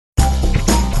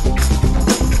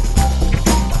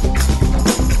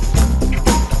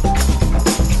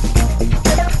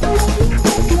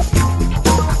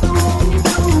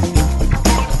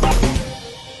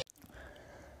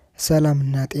ሰላም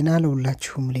እና ጤና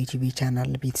ለሁላችሁም ለዩቲዩብ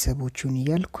ቻናል ቤተሰቦቹን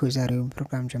እያልኩ የዛሬውን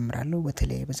ፕሮግራም ጀምራለሁ።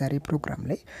 በተለይ በዛሬ ፕሮግራም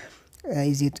ላይ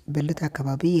እዚህ ብልት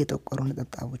አካባቢ የጠቆሩ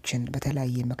ነጠብጣቦችን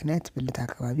በተለያየ ምክንያት ብልት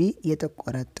አካባቢ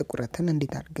የጠቆረ ጥቁረትን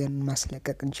እንዴት አድርገን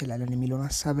ማስለቀቅ እንችላለን የሚለውን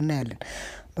ሐሳብ እናያለን።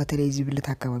 በተለይ እዚህ ብልት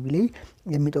አካባቢ ላይ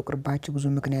የሚጠቁርባቸው ብዙ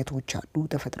ምክንያቶች አሉ፣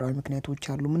 ተፈጥሯዊ ምክንያቶች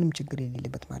አሉ፣ ምንም ችግር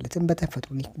የሌለበት ማለትም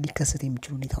በተፈጥሮ ሊከሰት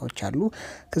የሚችሉ ሁኔታዎች አሉ።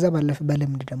 ከዛ ባለፈ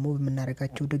በልምድ ደግሞ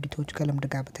በመናረጋቸው ድርጊቶች ከልምድ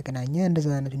ጋር በተገናኘ እንደዛ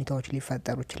አይነት ሁኔታዎች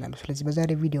ሊፈጠሩ ይችላሉ። ስለዚህ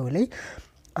በዛሬ ቪዲዮ ላይ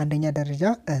አንደኛ ደረጃ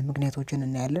ምክንያቶችን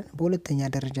እናያለን። በሁለተኛ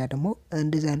ደረጃ ደግሞ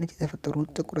እንደዚህ አይነት የተፈጠሩ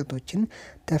ጥቁረቶችን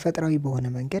ተፈጥሯዊ በሆነ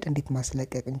መንገድ እንዴት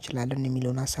ማስለቀቅ እንችላለን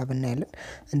የሚለውን ሐሳብ እናያለን።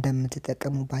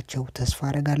 እንደምትጠቀሙባቸው ተስፋ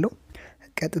አደርጋለሁ።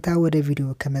 ቀጥታ ወደ ቪዲዮ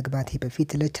ከመግባቴ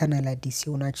በፊት ለቻናል አዲስ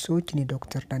የሆናችሁ ሰዎች እኔ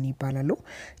ዶክተር ዳኒ ይባላለሁ።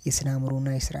 የስነ አእምሮና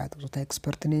የስርዓተ ጾታ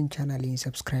ኤክስፐርት ነኝ። ቻናሌን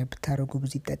ሰብስክራይብ ብታደርጉ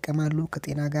ብዙ ይጠቀማሉ።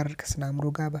 ከጤና ጋር ከስነ አእምሮ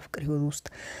ጋር በፍቅር ህይወት ውስጥ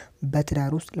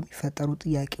በትዳር ውስጥ ለሚፈጠሩ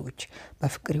ጥያቄዎች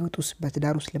በፍቅር ህይወት ውስጥ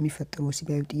በትዳር ውስጥ ለሚፈጠሩ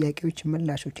ወሲባዊ ጥያቄዎች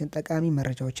ምላሾችን ጠቃሚ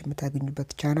መረጃዎችን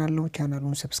የምታገኙበት ቻናል ነው።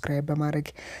 ቻናሉን ሰብስክራይብ በማድረግ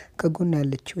ከጎን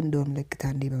ያለችው እንደውም ምልክት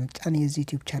አንዴ በመጫን የዚህ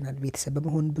ዩቲዩብ ቻናል ቤተሰብ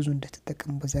በመሆን ብዙ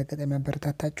እንድትጠቀሙ በዛ አጋጣሚ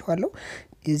አበረታታችኋለሁ።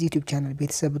 የዚህ ዩቲዩብ ቻናል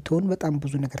ቤተሰብ ብትሆኑ በጣም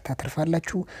ብዙ ነገር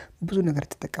ታተርፋላችሁ፣ ብዙ ነገር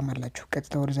ትጠቀማላችሁ።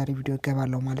 ቀጥታ ወደ ዛሬ ቪዲዮ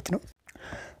ገባለሁ ማለት ነው።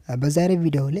 በዛሬ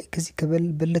ቪዲዮ ላይ ከዚህ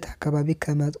ብልት አካባቢ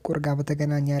ከመጥቆር ጋር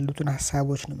በተገናኘ ያሉትን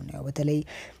ሐሳቦች ነው የምናየው። በተለይ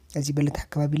እዚህ ብልት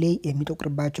አካባቢ ላይ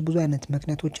የሚጠቁርባቸው ብዙ አይነት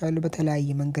ምክንያቶች አሉ።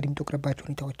 በተለያየ መንገድ የሚጠቁርባቸው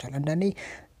ሁኔታዎች አሉ። አንዳንዴ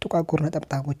ጥቋቁር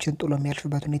ነጠብጣቦችን ጥሎ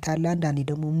የሚያልፍበት ሁኔታ አለ። አንዳንዴ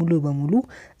ደግሞ ሙሉ በሙሉ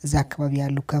እዛ አካባቢ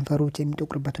ያሉ ከንፈሮች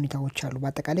የሚጠቁርበት ሁኔታዎች አሉ።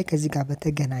 በአጠቃላይ ከዚህ ጋር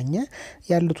በተገናኘ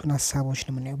ያሉትን ሐሳቦች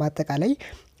ነው የምናየው። በአጠቃላይ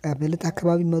ብልት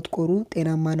አካባቢ መጥቆሩ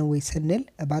ጤናማ ነው ወይ ስንል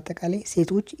በአጠቃላይ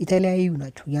ሴቶች የተለያዩ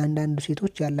ናቸው። ያንዳንዱ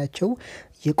ሴቶች ያላቸው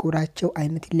የቆዳቸው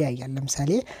አይነት ይለያያል።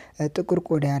 ለምሳሌ ጥቁር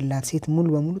ቆዳ ያላት ሴት ሙሉ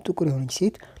በሙሉ ጥቁር የሆነች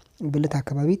ሴት ብልት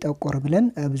አካባቢ ጠቆረ ብለን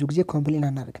ብዙ ጊዜ ኮምፕሌን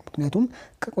አናደርግም። ምክንያቱም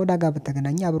ከቆዳ ጋር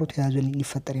በተገናኘ አብሮ ተያይዞ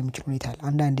ሊፈጠር የሚችል ሁኔታ አለ።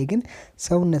 አንዳንዴ ግን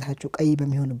ሰውነታቸው ቀይ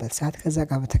በሚሆንበት ሰዓት ከዛ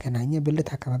ጋር በተገናኘ ብልት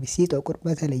አካባቢ ሲጠቁር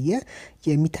በተለየ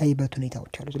የሚታይበት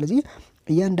ሁኔታዎች አሉ። ስለዚህ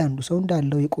እያንዳንዱ ሰው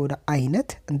እንዳለው የቆዳ አይነት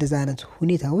እንደዛ አይነት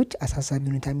ሁኔታዎች አሳሳቢ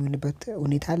ሁኔታ የሚሆንበት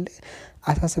ሁኔታ አለ፣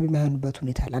 አሳሳቢ የማይሆንበት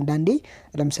ሁኔታ አለ። አንዳንዴ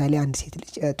ለምሳሌ አንድ ሴት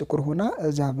ልጅ ጥቁር ሆና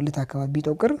እዛ ብልት አካባቢ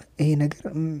ቢጠቁር ይሄ ነገር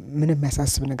ምንም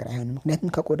የሚያሳስብ ነገር አይሆንም።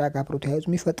 ምክንያቱም ከቆዳ ጋር አብሮ ተያይዞ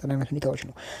የሚፈጠር አይነት ሁኔታዎች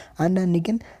ነው። አንዳንዴ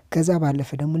ግን ከዛ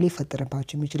ባለፈ ደግሞ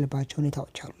ሊፈጠርባቸው የሚችልባቸው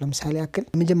ሁኔታዎች አሉ። ለምሳሌ ያክል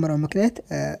የመጀመሪያው ምክንያት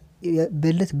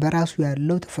ብልት በራሱ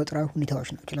ያለው ተፈጥሯዊ ሁኔታዎች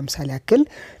ናቸው። ለምሳሌ ያክል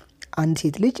አንድ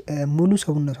ሴት ልጅ ሙሉ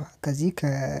ሰውነቷ ከዚህ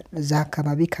ከዛ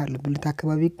አካባቢ ካሉ ብልት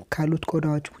አካባቢ ካሉት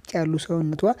ቆዳዎች ውጭ ያሉ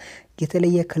ሰውነቷ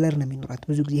የተለየ ከለር ነው የሚኖራት።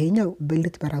 ብዙ ጊዜ ይሄኛው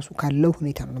ብልት በራሱ ካለው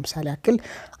ሁኔታ ነው። ለምሳሌ ያክል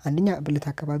አንደኛ ብልት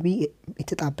አካባቢ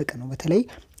የተጣበቀ ነው። በተለይ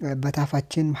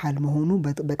በታፋችን መሃል መሆኑ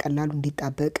በቀላሉ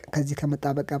እንዲጣበቅ ከዚህ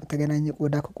ከመጣበቅ ጋር በተገናኘ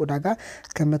ቆዳ ከቆዳ ጋር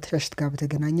ከመተሻሸት ጋር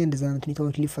በተገናኘ እንደዛ አይነት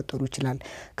ሁኔታዎች ሊፈጠሩ ይችላል።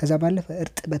 ከዛ ባለፈ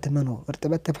እርጥበት መኖር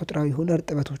እርጥበት ተፈጥሯዊ የሆነ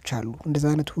እርጥበቶች አሉ። እንደዛ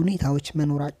አይነት ሁኔታዎች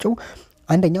መኖራቸው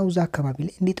አንደኛው እዛ አካባቢ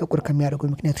ላይ እንዲጠቁር ከሚያደርጉ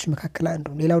ምክንያቶች መካከል አንዱ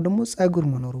ነው። ሌላው ደግሞ ጸጉር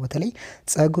መኖሩ በተለይ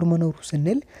ጸጉር መኖሩ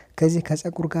ስንል ከዚህ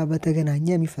ከጸጉር ጋር በተገናኘ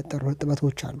የሚፈጠሩ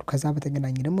እርጥበቶች አሉ። ከዛ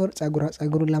በተገናኘ ደግሞ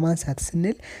ጸጉሩን ለማንሳት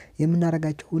ስንል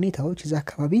የምናደርጋቸው ሁኔታዎች እዛ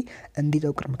አካባቢ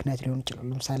እንዲጠቁር ምክንያት ሊሆኑ ይችላሉ።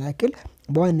 ለምሳሌ ያክል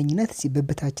በዋነኝነት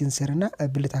ብብታችን ስርና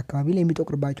ብልት አካባቢ ላይ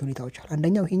የሚጠቁርባቸው ሁኔታዎች አሉ።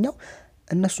 አንደኛው ይሄኛው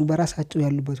እነሱ በራሳቸው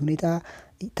ያሉበት ሁኔታ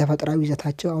ተፈጥሯዊ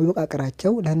ይዘታቸው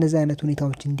አወቃቀራቸው ለእነዚህ አይነት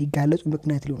ሁኔታዎች እንዲጋለጹ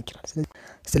ምክንያት ሊሆን ይችላል።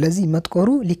 ስለዚህ መጥቆሩ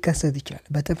ሊከሰት ይችላል፣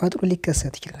 በተፈጥሮ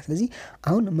ሊከሰት ይችላል። ስለዚህ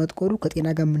አሁን መጥቆሩ ከጤና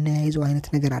ጋር የምናያይዘው አይነት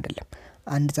ነገር አይደለም።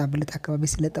 አንድ ብልት አካባቢ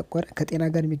ስለጠቆረ ከጤና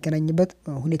ጋር የሚገናኝበት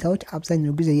ሁኔታዎች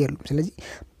አብዛኛው ጊዜ የሉም። ስለዚህ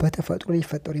በተፈጥሮ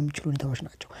ሊፈጠሩ የሚችሉ ሁኔታዎች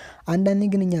ናቸው። አንዳንዴ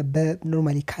ግን እኛ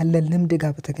በኖርማሊ ካለ ልምድ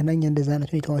ጋር በተገናኘ እንደዛ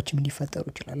አይነት ሁኔታዎችም ሊፈጠሩ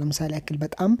ይችላል። ለምሳሌ ያክል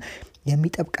በጣም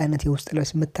የሚጠብቅ አይነት የውስጥ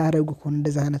ልብስ የምታደርጉ ከሆነ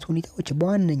እንደዛ አይነት ሁኔታዎች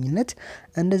በዋነኝነት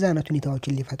እንደዛ አይነት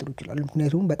ሁኔታዎችን ሊፈጥሩ ይችላሉ።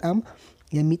 ምክንያቱም በጣም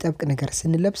የሚጠብቅ ነገር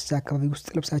ስንለብስ እዛ አካባቢ ውስጥ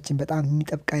ልብሳችን በጣም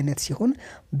የሚጠብቅ አይነት ሲሆን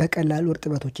በቀላሉ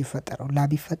እርጥበቶች ይፈጠራሉ፣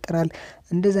 ላብ ይፈጠራል።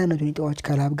 እንደዛ አይነት ሁኔታዎች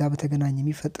ከላብ ጋር በተገናኘ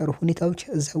የሚፈጠሩ ሁኔታዎች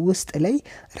እዛ ውስጥ ላይ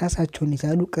ራሳቸውን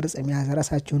የቻሉ ቅርጽ የሚያዝ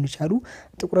ራሳቸውን የቻሉ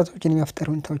ጥቁረቶችን የሚያፈጠሩ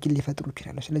ሁኔታዎችን ሊፈጥሩ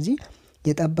ይችላሉ። ስለዚህ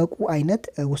የጠበቁ አይነት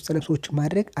ውስጥ ልብሶች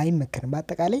ማድረግ አይመከርም።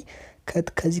 በአጠቃላይ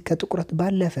ከዚህ ከጥቁረት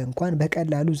ባለፈ እንኳን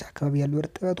በቀላሉ እዛ አካባቢ ያሉ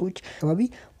እርጥበቶች አካባቢ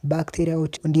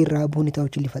ባክቴሪያዎች እንዲራቡ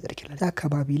ሁኔታዎችን ሊፈጥር ይችላል። እዛ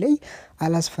አካባቢ ላይ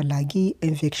አላስፈላጊ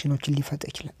ኢንፌክሽኖችን ሊፈጥር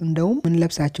ይችላል። እንደውም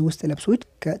የምንለብሳቸው ውስጥ ልብሶች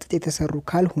ከጥጥ የተሰሩ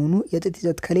ካልሆኑ የጥጥ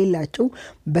ይዘት ከሌላቸው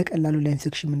በቀላሉ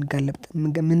ለኢንፌክሽን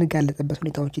የምንጋለጥበት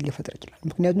ሁኔታዎችን ሊፈጥር ይችላል።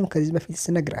 ምክንያቱም ከዚህ በፊት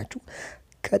ስነግራችሁ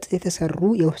ከጥጥ የተሰሩ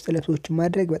የውስጥ ልብሶች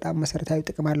ማድረግ በጣም መሰረታዊ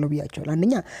ጥቅም አለው ብያቸዋለሁ።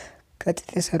 አንደኛ ከጥጥ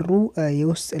የተሰሩ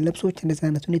የውስጥ ልብሶች እንደዚህ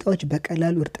አይነት ሁኔታዎች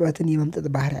በቀላሉ እርጥበትን የመምጠጥ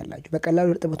ባህሪ ያላቸው በቀላሉ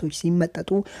እርጥበቶች ሲመጠጡ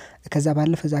ከዛ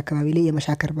ባለፈ እዛ አካባቢ ላይ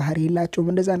የመሻከር ባህሪ የላቸውም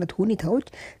እንደዚህ አይነት ሁኔታዎች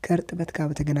ከእርጥበት ጋር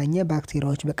በተገናኘ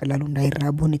ባክቴሪያዎች በቀላሉ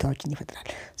እንዳይራቡ ሁኔታዎችን ይፈጥራል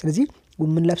ስለዚህ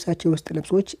ምን ለብሳቸው ውስጥ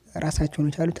ልብሶች ራሳቸውን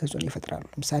የቻሉ ተጽዕኖ ይፈጥራሉ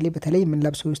ለምሳሌ በተለይ ምን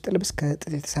ለብሰው ውስጥ ልብስ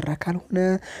ከጥጥ የተሰራ ካልሆነ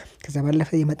ከዛ ባለፈ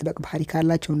የመጥበቅ ባህሪ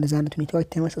ካላቸው እንደዛ አይነት ሁኔታዎች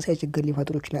ተመሳሳይ ችግር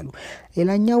ሊፈጥሩ ይችላሉ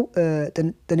ሌላኛው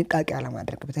ጥንቃቄ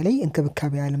አለማድረግ በተለይ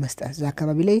እንክብካቤ አለመስጠት እዛ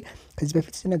አካባቢ ላይ ከዚህ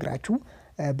በፊት ስነግራችሁ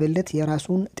ብልት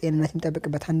የራሱን ጤንነት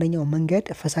የሚጠብቅበት አንደኛው መንገድ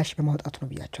ፈሳሽ በማውጣት ነው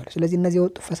ብያቸዋለሁ ስለዚህ እነዚህ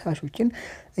የወጡ ፈሳሾችን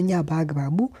እኛ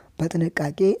በአግባቡ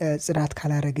በጥንቃቄ ጽዳት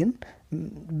ካላረግን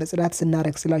በጽዳት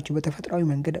ስናረግ ስላችሁ በተፈጥሯዊ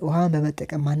መንገድ ውሃን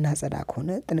በመጠቀም ማናጸዳ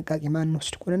ከሆነ ጥንቃቄ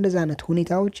ማንወስድ ከሆነ እንደዛ አይነት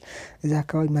ሁኔታዎች እዛ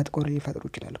አካባቢ መጥቆር ሊፈጥሩ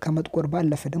ይችላሉ ከመጥቆር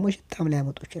ባለፈ ደግሞ ሽታም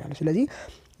ሊያመጡ ይችላሉ ስለዚህ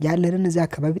ያለንን እዛ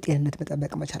አካባቢ ጤንነት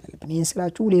መጠበቅ መቻል አለብን ይሄን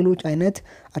ስላችሁ ሌሎች አይነት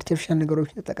አርቲፊሻል ነገሮች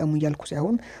ተጠቀሙ ይያልኩ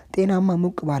ሳይሆን ጤናማ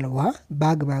ሙቅ ባለ ውሃ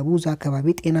በአግባቡ እዛ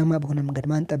አካባቢ ጤናማ በሆነ መንገድ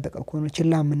ማንጠበቀው ከሆነ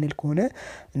ችላ ምንል ከሆነ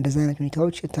እንደዛ አይነት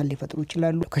ሁኔታዎች ሽታ ሊፈጥሩ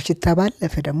ይችላሉ ከሽታ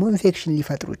ባለፈ ደግሞ ኢንፌክሽን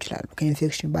ሊፈጥሩ ይችላሉ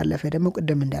ከኢንፌክሽን ባለፈ ደግሞ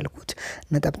ቀደም እንዳልኩት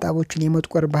ነጠብጣቦችን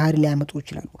የመጥቆር ባህሪ ሊያመጡ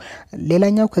ይችላሉ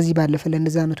ሌላኛው ከዚህ ባለፈ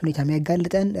ለእንደዛ አይነት ሁኔታ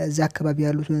የሚያጋልጠን እዛ አካባቢ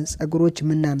ያሉትን ጸጉሮች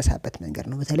ምናነሳበት መንገድ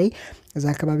ነው በተለይ እዛ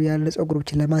አካባቢ ያሉ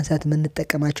ጸጉሮችን ለማንሳት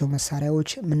ምንጠቀማቸው መሳሪያዎች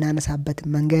ምናነሳበት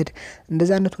መንገድ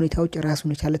እንደዛ አይነት ሁኔታዎች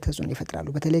ራሱን የቻለ ተጽዕኖ ይፈጥራሉ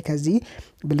በተለይ ከዚህ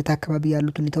ብልት አካባቢ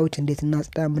ያሉት ሁኔታዎች እንዴት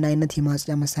እናጽዳ ምን አይነት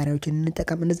የማጽጃ መሳሪያዎችን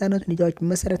እንጠቀም እንደዛ አይነት ሁኔታዎች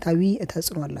መሰረታዊ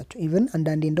ተጽዕኖ አላቸው ኢቭን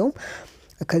አንዳንዴ እንደውም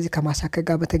ከዚህ ከማሳከክ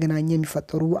ጋር በተገናኘ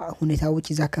የሚፈጠሩ ሁኔታዎች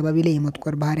እዛ አካባቢ ላይ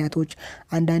የመጥቆር ባህሪያቶች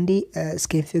አንዳንዴ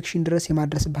እስከ ኢንፌክሽን ድረስ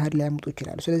የማድረስ ባህሪ ሊያመጡ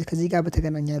ይችላሉ ስለዚህ ከዚህ ጋር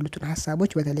በተገናኘ ያሉትን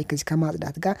ሐሳቦች በተለይ ከዚህ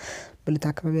ከማጽዳት ጋር ብልት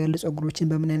አካባቢ ያሉ ጸጉሮችን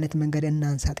በምን አይነት መንገድ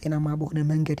እናንሳ ጤናማ በሆነ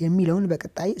መንገድ የሚለውን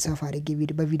በቀጣይ ሰፋ አድርጌ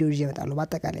በቪዲዮ ይዤ እመጣለሁ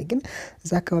በአጠቃላይ ግን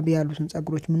እዛ አካባቢ ያሉትን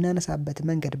ጸጉሮች ምናነሳበት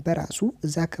መንገድ በራሱ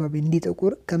እዛ አካባቢ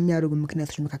እንዲጠቁር ከሚያደርጉ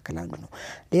ምክንያቶች መካከል አንዱ ነው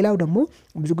ሌላው ደግሞ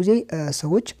ብዙ ጊዜ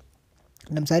ሰዎች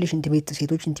ለምሳሌ ሽንት ቤት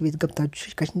ሴቶች ሽንት ቤት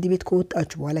ገብታችሁ ከሽንት ቤት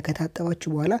ከወጣችሁ በኋላ ከታጠባችሁ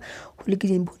በኋላ ሁሉ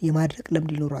ጊዜም ቢሆን የማድረቅ ልምድ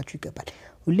ሊኖራችሁ ይገባል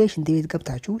ሁሌ ሽንት ቤት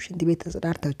ገብታችሁ ሽንት ቤት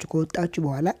ተጸዳርታችሁ ከወጣችሁ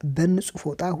በኋላ በንጹህ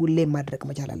ፎጣ ሁሌ ማድረቅ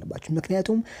መቻል አለባችሁ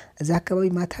ምክንያቱም እዛ አካባቢ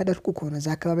ማታደርቁ ከሆነ እዛ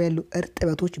አካባቢ ያሉ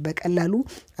እርጥበቶች በቀላሉ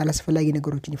አላስፈላጊ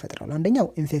ነገሮችን ይፈጥራሉ አንደኛው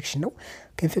ኢንፌክሽን ነው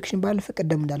ከኢንፌክሽን ባለፈ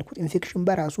ቀደም እንዳልኩት ኢንፌክሽን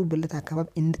በራሱ ብልት አካባቢ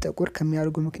እንዲጠቁር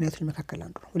ከሚያደርጉ ምክንያቶች መካከል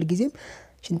አንዱ ነው ሁሉ ጊዜም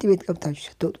ሽንት ቤት ገብታችሁ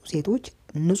ስትወጡ ሴቶች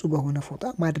ንጹህ በሆነ ፎጣ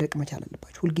ማድረቅ መቻል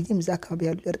አለባችሁ ሁሉ ጊዜም እዛ አካባቢ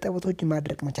ያሉ እርጥበቶች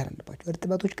ማድረቅ መቻል አለባችሁ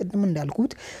እርጥበቶች ቀደም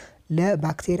እንዳልኩት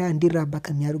ለባክቴሪያ እንዲራባ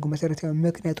ከሚያደርጉ መሰረታዊ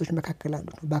ምክንያቶች መካከል አንዱ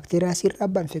ነው ባክቴሪያ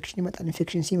ሲራባ ኢንፌክሽን ይመጣል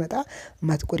ኢንፌክሽን ሲመጣ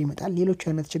መጥቆር ይመጣል ሌሎች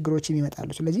አይነት ችግሮችም ይመጣሉ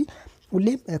ስለዚህ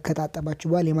ሁሌም ከታጠባችሁ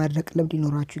በኋላ የማድረቅ ልምድ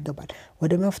ሊኖራችሁ ይገባል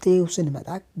ወደ መፍትሄው ስንመጣ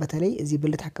በተለይ እዚህ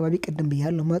ብልት አካባቢ ቀደም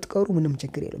ብያለሁ መጥቆሩ ምንም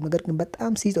ችግር የለውም ነገር ግን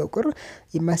በጣም ሲጠቁር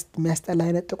የሚያስጠላ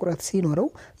አይነት ጥቁረት ሲኖረው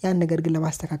ያን ነገር ግን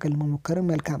ለማስተካከል መሞከር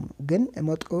መልካም ነው ግን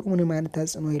መጥቆሩ ምንም አይነት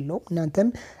ተጽዕኖ የለውም እናንተን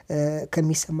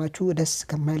ከሚሰማችሁ ደስ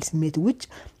ከማይል ስሜት ውጭ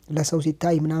ለሰው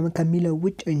ሲታይ ምናምን ከሚለው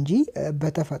ውጭ እንጂ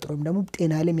በተፈጥሮም ደግሞ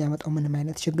ጤና ላይ የሚያመጣው ምንም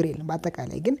አይነት ችግር የለም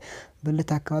በአጠቃላይ ግን ብልት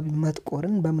አካባቢ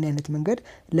መጥቆርን በምን አይነት መንገድ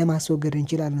ለማስወገድ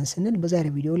እንችላለን ስንል በዛሬ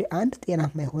ቪዲዮ ላይ አንድ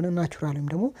ጤናማ የሆነ ናቹራል ወይም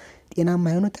ደግሞ ጤናማ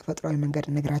የሆነ ተፈጥሯዊ መንገድ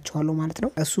እነግራችኋለሁ ማለት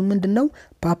ነው እሱ ምንድነው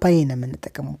ፓፓዬ ነው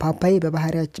የምንጠቀመው ፓፓዬ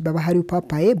በባህሪው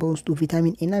ፓፓዬ በውስጡ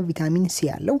ቪታሚን ኤ እና ቪታሚን ሲ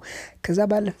ያለው ከዛ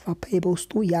ባለፈ ፓፓዬ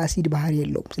በውስጡ የአሲድ ባህሪ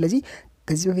የለውም ስለዚህ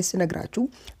ከዚህ በፊት ስነግራችሁ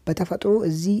በተፈጥሮ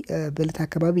እዚህ ብልት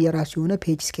አካባቢ የራሱ የሆነ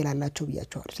ፒኤች ስኬል አላቸው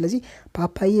ብያቸዋለሁ ስለዚህ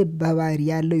ፓፓዬ በባህሪ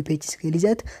ያለው የፒኤች ስኬል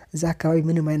ይዘት እዛ አካባቢ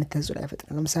ምንም አይነት ተጽዕኖ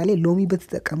አይፈጥርም ለምሳሌ ሎሚ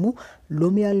በተጠቀሙ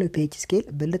ሎሚ ያለው ፒኤች ስኬል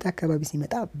ብልት አካባቢ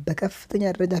ሲመጣ በከፍተኛ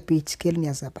ደረጃ ፒኤች ስኬልን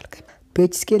ያዛባል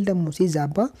ፒኤች ስኬል ደግሞ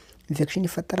ሲዛባ ኢንፌክሽን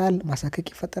ይፈጠራል ማሳከክ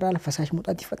ይፈጠራል ፈሳሽ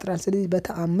መውጣት ይፈጠራል ስለዚህ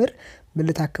በተአምር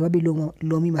ብልት አካባቢ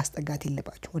ሎሚ ማስጠጋት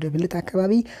የለባችሁ ወደ ብልት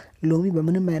አካባቢ ሎሚ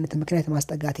በምንም አይነት ምክንያት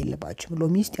ማስጠጋት የለባችሁ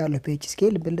ሎሚ ውስጥ ያለው ፒኤች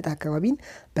ስኬል ብልት አካባቢን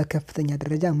በከፍተኛ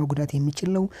ደረጃ መጉዳት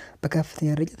የሚችል ነው በከፍተኛ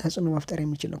ደረጃ ተጽዕኖ መፍጠር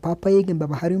የሚችል ነው ፓፓዬ ግን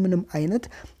በባህሪው ምንም አይነት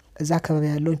እዛ አካባቢ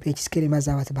ያለው ፒኤች ስኬል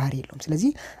የማዛባት ባህሪ የለውም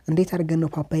ስለዚህ እንዴት አድርገን ነው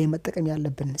ፓፓዬ መጠቀም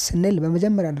ያለብን ስንል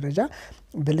በመጀመሪያ ደረጃ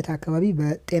ብልት አካባቢ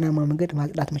በጤናማ መንገድ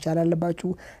ማጽዳት መቻል አለባችሁ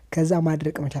ከዛ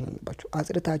ማድረቅ መቻል አለባችሁ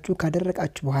አጽድታችሁ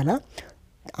ካደረቃችሁ በኋላ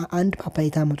አንድ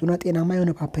ፓፓያ ታመጡና ጤናማ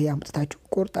የሆነ ፓፓያ አምጥታችሁ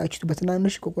ቆርጣችሁት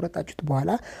በትናንሽ ቆረጣችሁት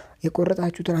በኋላ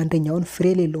የቆረጣችሁትን አንደኛውን ፍሬ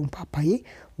የሌለውን ፓፓዬ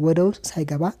ወደ ውስጥ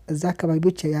ሳይገባ እዛ አካባቢ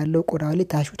ብቻ ያለው ቆዳው ላይ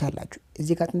ታሹታላችሁ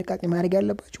እዚህ ጋር ጥንቃቄ ማድረግ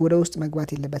ያለባችሁ ወደ ውስጥ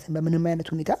መግባት የለበትም በምንም አይነት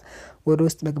ሁኔታ ወደ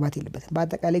ውስጥ መግባት የለበትም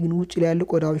በአጠቃላይ ግን ውጭ ላይ ያለው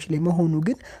ቆዳዎች ላይ መሆኑ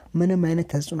ግን ምንም አይነት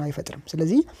ተጽዕኖ አይፈጥርም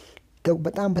ስለዚህ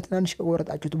በጣም በትናንሽ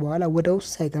ቆረጣችሁት በኋላ ወደ ውስጥ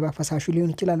ሳይገባ ፈሳሹ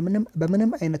ሊሆን ይችላል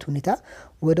በምንም አይነት ሁኔታ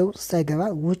ወደ ውስጥ ሳይገባ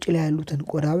ውጭ ላይ ያሉትን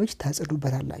ቆዳዎች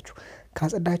ታጸዱበታላችሁ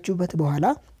ካጸዳችሁበት በኋላ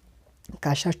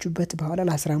ካሻችሁበት በኋላ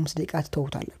ለ15 ደቂቃ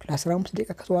ተተውታላችሁ ለ15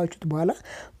 ደቂቃ ከተዋችሁት በኋላ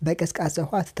በቀዝቃዛ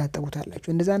ውሃ ተታጠቡታላችሁ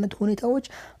እንደዛ አይነት ሁኔታዎች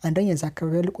አንደኛ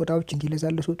አካባቢ ያሉ ቆዳዎች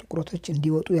እንዲለዛለሱ ጥቁረቶች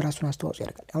እንዲወጡ የራሱን አስተዋጽኦ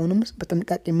ያደርጋል አሁንም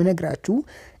በጥንቃቄ ምነግራችሁ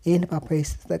ይሄን ፓፓያ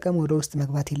ስትጠቀሙ ወደ ውስጥ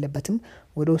መግባት የለበትም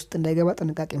ወደ ውስጥ እንዳይገባ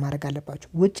ጥንቃቄ ማድረግ አለባችሁ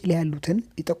ውጭ ላይ ያሉትን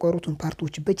የጠቆሩትን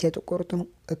ፓርቶች ብቻ የጠቆሩትን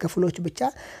ክፍሎች ብቻ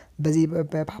በዚህ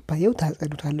በፓፓያው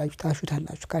ታጸዱታላችሁ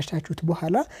ታሹታላችሁ ካሻችሁት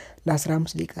በኋላ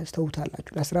ለ15 ደቂቃ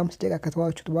ተተውታላችሁ ለ15 ደቂቃ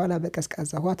ከተዋችሁት በኋላ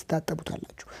በቀዝቃዛ ውሃ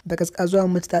ተታጠቡታላችሁ በቀዝቃዛ ውሃ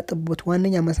የምትታጠቡበት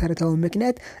ዋነኛ መሰረታዊ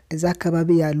ምክንያት እዛ አካባቢ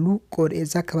ያሉ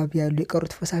እዛ አካባቢ ያሉ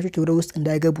የቀሩት ፈሳሾች ወደ ውስጥ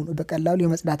እንዳይገቡ ነው በቀላሉ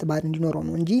የመጽዳት ባህሪ እንዲኖረው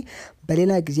ነው እንጂ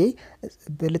በሌላ ጊዜ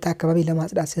ብልት አካባቢ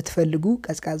ለማጽዳት ስትፈልጉ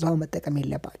ቀዝቃዛ ውሃ መጠቀም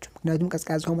የለባችሁ ምክንያቱም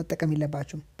ቀዝቃዛ ውሃ መጠቀም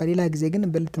የለባችሁ በሌላ ጊዜ ግን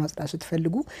ብልት ማጽዳት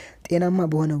ስትፈልጉ ጤናማ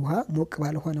በሆነ ውሃ ሞቅ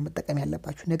ባለ ውሃ ነው መጠቀም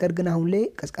ያለባችሁ ነገር ግን አሁን ላይ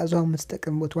ቀዝቃዛ ውሃ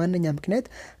የምትጠቀሙበት ዋነኛ ምክንያት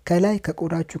ከላይ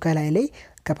ከቆዳችሁ ከላይ ላይ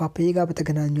ከፓፓያ ጋር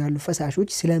በተገናኙ ያሉ ፈሳሾች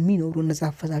ስለሚኖሩ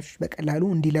እነዛ ፈሳሾች በቀላሉ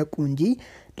እንዲለቁ እንጂ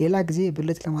ሌላ ጊዜ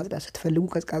ብልት ለማጽዳት ስትፈልጉ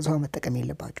ቀዝቃዛ ውሃ መጠቀም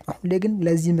የለባችሁ አሁን ላይ ግን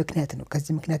ለዚህ ምክንያት ነው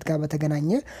ከዚህ ምክንያት ጋር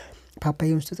በተገናኘ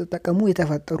ፓፓያውን ስትጠቀሙ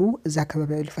የተፈጠሩ እዛ አካባቢ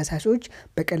ያሉ ፈሳሾች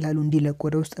በቀላሉ እንዲለቁ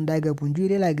ወደ ውስጥ እንዳይገቡ እንጂ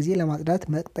ሌላ ጊዜ ለማጽዳት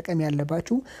መጠቀም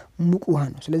ያለባችሁ ሙቅ ውሃ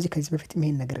ነው ስለዚህ ከዚህ በፊት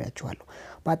ይሄን ነግሬያችኋለሁ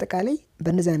በአጠቃላይ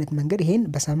በእነዚህ አይነት መንገድ ይሄን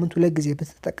በሳምንት 2 ጊዜ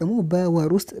ብትጠቀሙ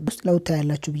በወር ውስጥ ለውጥ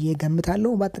ያላችሁ ብዬ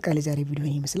ገምታለሁ በአጠቃላይ ዛሬ ቪዲዮ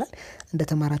ይመስላል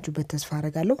እንደተማራችሁበት ተስፋ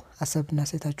አደርጋለሁ ሐሳብና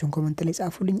አስተያየታችሁን ኮሜንት ላይ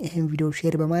ጻፉልኝ ይሄን ቪዲዮ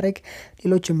ሼር በማድረግ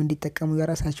ሌሎችም እንዲጠቀሙ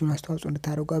የራሳችሁን አስተዋጽኦ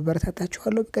እንድታደርጉ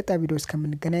አበረታታችኋለሁ በቀጣይ ቪዲዮ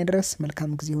እስከምንገናኝ ድረስ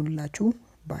መልካም ጊዜ ይሁንላችሁ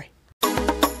ባይ